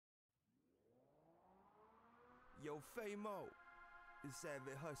Yo, Famo, it's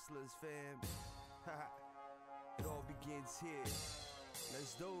Savage Hustlers, fam. It all begins here.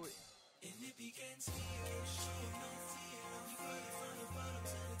 Let's do it. And it begins here, showing no fear. We fight from the bottom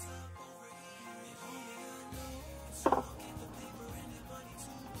to the top over here. And homie, I know, it's all get the paper and the money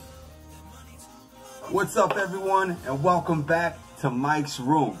to blow. The money to blow. What's up, everyone, and welcome back to Mike's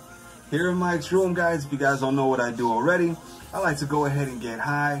Room. Here in Mike's Room, guys, if you guys don't know what I do already, I like to go ahead and get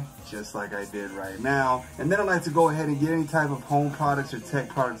high, just like I did right now. And then I like to go ahead and get any type of home products or tech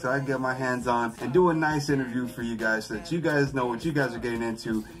products that I can get my hands on and do a nice interview for you guys so that you guys know what you guys are getting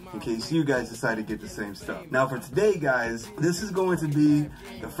into in case you guys decide to get the same stuff. Now for today, guys, this is going to be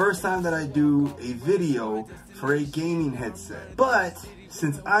the first time that I do a video for a gaming headset. But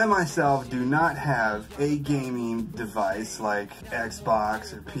since I myself do not have a gaming device like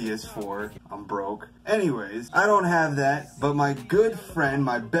Xbox or PS4, I'm broke. Anyways, I don't have that, but my good friend,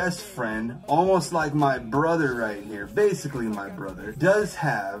 my best friend, almost like my brother right here, basically my brother, does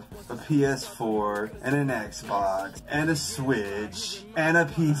have a PS4 and an Xbox and a Switch and a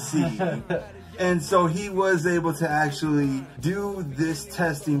PC. And so he was able to actually do this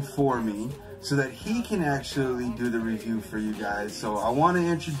testing for me, so that he can actually do the review for you guys. So I want to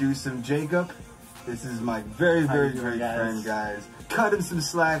introduce him, Jacob. This is my very great friend, guys. Cut him some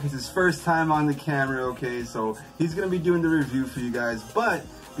slack. It's his first time on the camera, okay? So he's going to be doing the review for you guys. But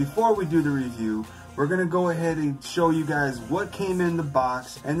before we do the review, we're going to go ahead and show you guys what came in the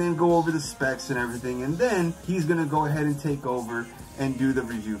box and then go over the specs and everything. And then he's going to go ahead and take over and do the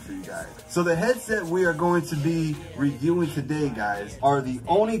review for you guys. So the headset we are going to be reviewing today, guys, are the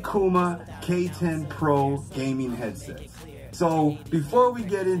Onikuma K10 Pro gaming headsets. So before we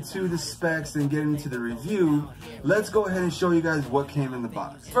get into the specs and get into the review, let's go ahead and show you guys what came in the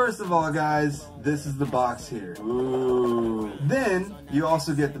box. First of all, guys, this is the box here. Ooh. Then you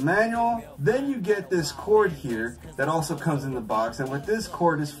also get the manual. Then you get this cord here that also comes in the box. And what this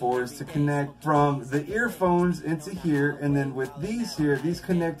cord is for is to connect from the earphones into here. And then with these here, these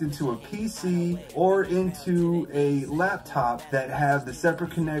connect into a PC or into a laptop that have the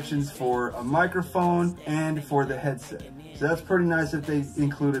separate connections for a microphone and for the headset. So that's pretty nice that they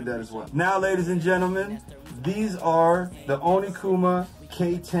included that as well. Now, ladies and gentlemen, these are the Onikuma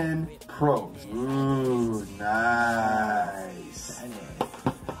K10 Pros. Ooh, nice.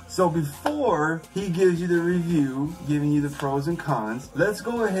 So before he gives you the review, giving you the pros and cons, let's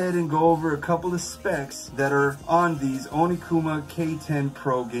go ahead and go over a couple of specs that are on these Onikuma K10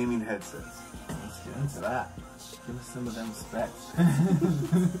 Pro gaming headsets. Let's get into that. Give us some of them specs.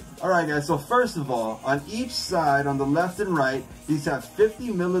 Alright guys, so first of all, on each side, on the left and right, these have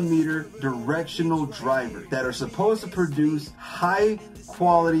 50mm directional drivers that are supposed to produce high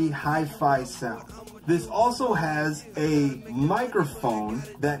quality, hi-fi sound. This also has a microphone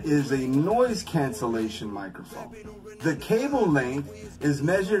that is a noise cancellation microphone. The cable length is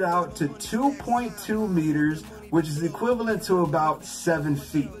measured out to 2.2 meters, which is equivalent to about 7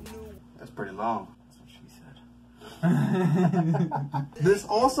 feet. That's pretty long. This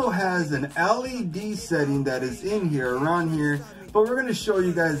also has an LED setting that is in here, around here, but we're going to show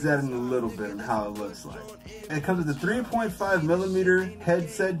you guys that in a little bit and how it looks like. It comes with a 3.5mm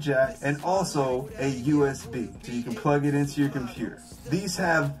headset jack and also a USB, so you can plug it into your computer. These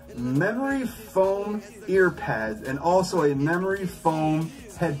have memory foam ear pads and also a memory foam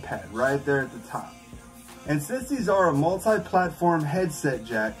head pad right there at the top. And since these are a multi-platform headset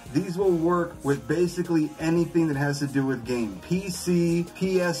jack, these will work with basically anything that has to do with gaming. PC,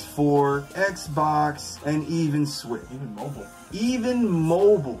 PS4, Xbox, and even Switch. Even mobile. Even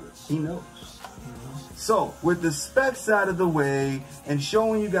mobile. He knows. So, with the specs out of the way and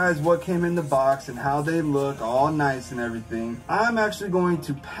showing you guys what came in the box and how they look all nice and everything, I'm actually going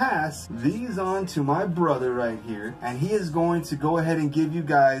to pass these on to my brother right here, and he is going to go ahead and give you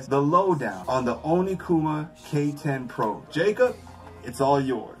guys the lowdown on the Onikuma K10 Pro. Jacob, it's all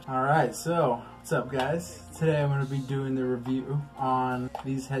yours. Alright, so what's up, guys? Today I'm going to be doing the review on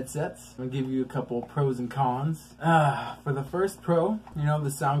these headsets. I'm going to give you a couple pros and cons. For the first pro, you know,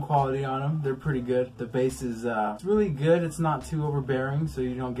 the sound quality on them, they're pretty good. The bass is it's really good. It's not too overbearing, so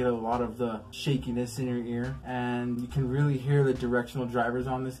you don't get a lot of the shakiness in your ear. And you can really hear the directional drivers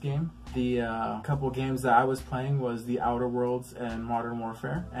on this game. The couple games that I was playing was the Outer Worlds and Modern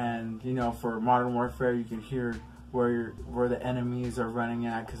Warfare. And, you know, for Modern Warfare, you can hear where the enemies are running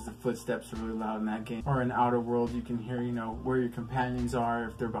at because the footsteps are really loud in that game. Or in Outer World, you can hear, you know, where your companions are,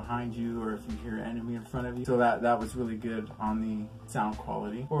 if they're behind you, or if you hear an enemy in front of you. So that was really good on the sound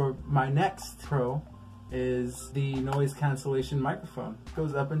quality. For my next pro is the noise cancellation microphone. It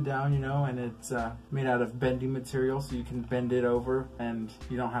goes up and down, you know, and it's made out of bendy material, so you can bend it over and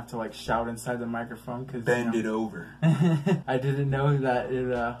you don't have to like shout inside the microphone. Cause, Bend you it over. I didn't know that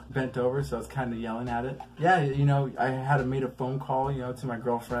it bent over, so I was kind of yelling at it. Yeah, you know, I had made a phone call, you know, to my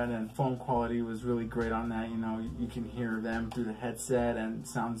girlfriend, and phone quality was really great on that. You know, you can hear them through the headset, and it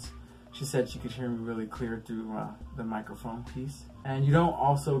sounds, she said she could hear me really clear through the microphone piece. And you don't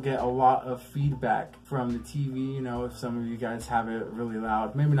also get a lot of feedback from the TV, you know, if some of you guys have it really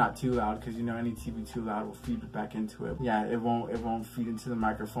loud. Maybe not too loud, because, you know, any TV too loud will feed it back into it. Yeah, it won't feed into the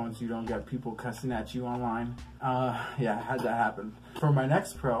microphone, so you don't get people cussing at you online. Yeah, I had that happen. For my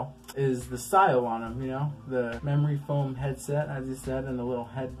next Pro is the style on them, you know, the memory foam headset, as you said, and the little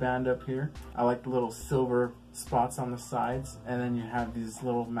headband up here. I like the little silver spots on the sides, and then you have these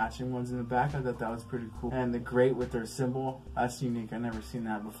little matching ones in the back. I thought that was pretty cool. And the grate with their symbol, that's unique. I've never seen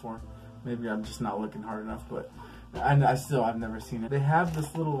that before. Maybe I'm just not looking hard enough, but I've never seen it. They have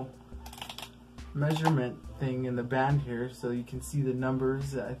this little measurement thing in the band here, so you can see the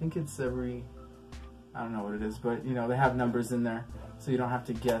numbers. I think it's every, I don't know what it is, but you know, they have numbers in there, so you don't have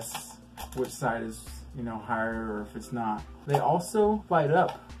to guess which side is, you know, higher or if it's not. They also light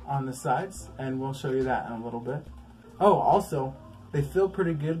up on the sides, and we'll show you that in a little bit. Oh, also, they feel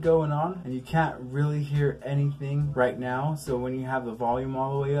pretty good going on, and you can't really hear anything right now, so when you have the volume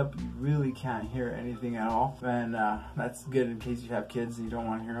all the way up, you really can't hear anything at all, and that's good in case you have kids and you don't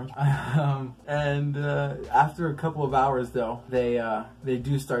want to hear them. After a couple of hours though, they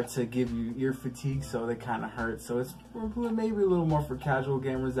do start to give you ear fatigue, so they kind of hurt, so it's maybe a little more for casual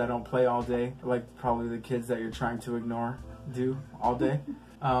gamers that don't play all day, like probably the kids that you're trying to ignore do all day,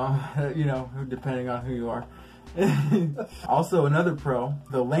 you know, depending on who you are. Also, another pro,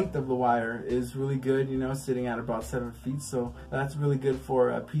 the length of the wire is really good, you know, sitting at about 7 feet, so that's really good for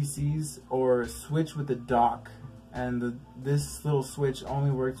PCs or switch with the dock. And this little switch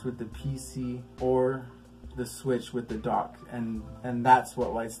only works with the PC or the switch with the dock, and that's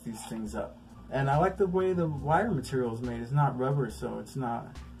what lights these things up. And I like the way the wire material is made. It's not rubber, so it's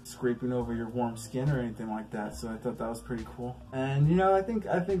not scraping over your warm skin or anything like that, so I thought that was pretty cool. And you know, I think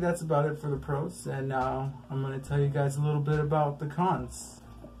that's about it for the pros, and now I'm going to tell you guys a little bit about the cons.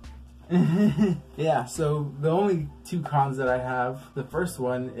 Yeah, so the only two cons that I have, the first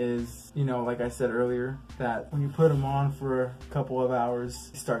one is, you know, like I said earlier, that when you put them on for a couple of hours,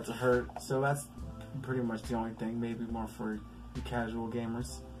 they start to hurt, so that's pretty much the only thing, maybe more for you casual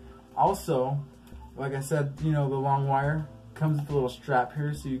gamers. Also, like I said, you know, the long wire comes with a little strap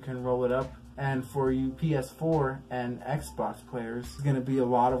here so you can roll it up, and for you PS4 and Xbox players, it's going to be a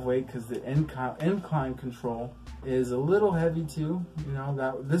lot of weight because the incline control is a little heavy too. You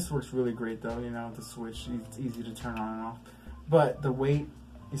know, this works really great though, you know, the switch, it's easy to turn on and off, but the weight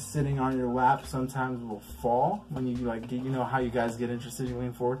is sitting on your lap, sometimes will fall when you like, you know how you guys get interested, you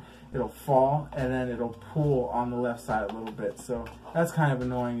lean forward, it'll fall and then it'll pull on the left side a little bit, so that's kind of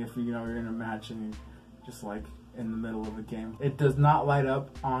annoying if you know you're in a match and you just like in the middle of a game. It does not light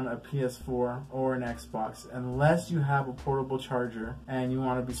up on a PS4 or an Xbox unless you have a portable charger and you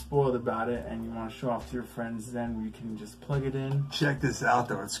want to be spoiled about it and you want to show off to your friends. Then you can just plug it in. Check this out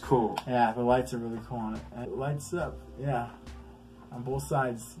though, it's cool. Yeah, the lights are really cool on it. And it lights up, yeah, on both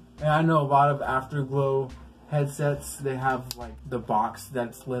sides. And I know a lot of Afterglow headsets, they have like the box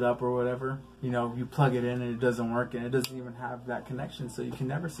that's lit up or whatever. You know, you plug it in and it doesn't work, and it doesn't even have that connection, so you can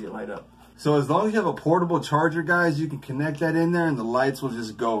never see it light up. So as long as you have a portable charger, guys, you can connect that in there and the lights will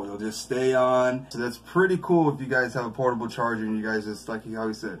just go. They'll just stay on. So that's pretty cool if you guys have a portable charger and you guys just, like he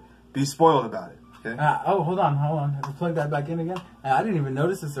always said, be spoiled about it. Okay? Oh, hold on. Have to plug that back in again. I didn't even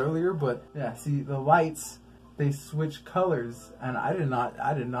notice this earlier, but yeah, see the lights, they switch colors, and I did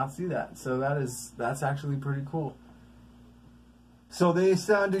not see that. So that's actually pretty cool. So they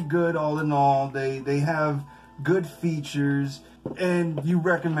sounded good all in all. They have good features, and you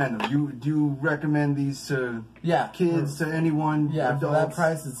recommend them. You recommend these to kids, to anyone, yeah, adults? For that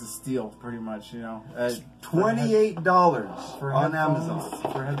price, it's a steal, pretty much, you know. $28 on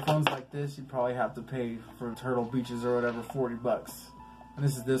Amazon. For headphones like this, you probably have to pay for Turtle Beaches or whatever $40. And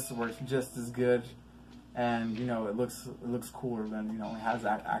this works just as good, and you know it looks cooler than, you know, it has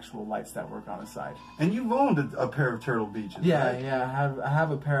actual lights that work on the side. And you've owned a pair of Turtle Beaches, yeah, right? Yeah, I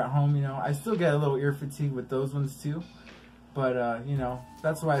have a pair at home. You know, I still get a little ear fatigue with those ones too, but you know,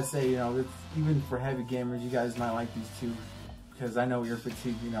 that's why I say, you know, it's, even for heavy gamers, you guys might like these too, because I know ear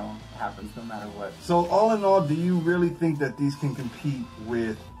fatigue, you know, happens no matter what. So all in all, do you really think that these can compete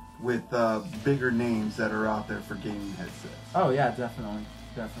with bigger names that are out there for gaming headsets? Oh yeah, definitely.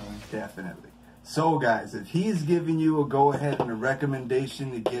 So guys, if he's giving you a go ahead and a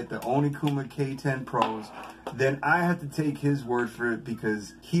recommendation to get the Onikuma K10 Pros, then I have to take his word for it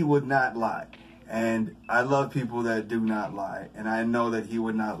because he would not lie. And I love people that do not lie, and I know that he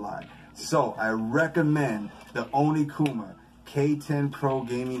would not lie. So I recommend the Onikuma K10 Pro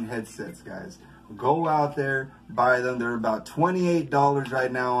gaming headsets, guys. Go out there, buy them. They're about $28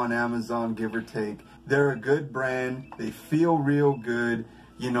 right now on Amazon, give or take. They're a good brand. They feel real good.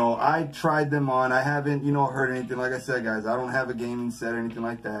 You know, I tried them on. I haven't, you know, heard anything. Like I said, guys, I don't have a gaming set or anything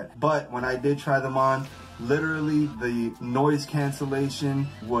like that. But when I did try them on, literally the noise cancellation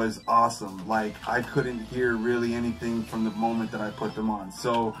was awesome. Like, I couldn't hear really anything from the moment that I put them on.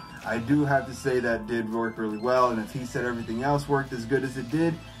 So I do have to say that did work really well. And if he said everything else worked as good as it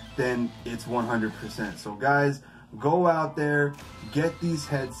did, then it's 100%. So guys, go out there, get these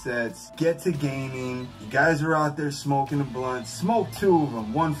headsets, get to gaming. You guys are out there smoking a blunt. Smoke 2 of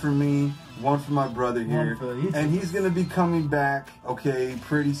them. One for me, one for my brother here. And he's going to be coming back, okay,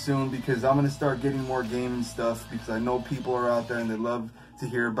 pretty soon because I'm going to start getting more gaming stuff because I know people are out there and they love to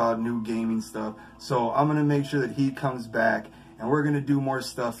hear about new gaming stuff. So I'm going to make sure that he comes back and we're going to do more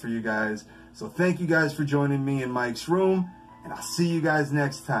stuff for you guys. So thank you guys for joining me in Mike's room and I'll see you guys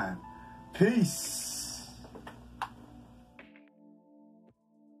next time. Peace.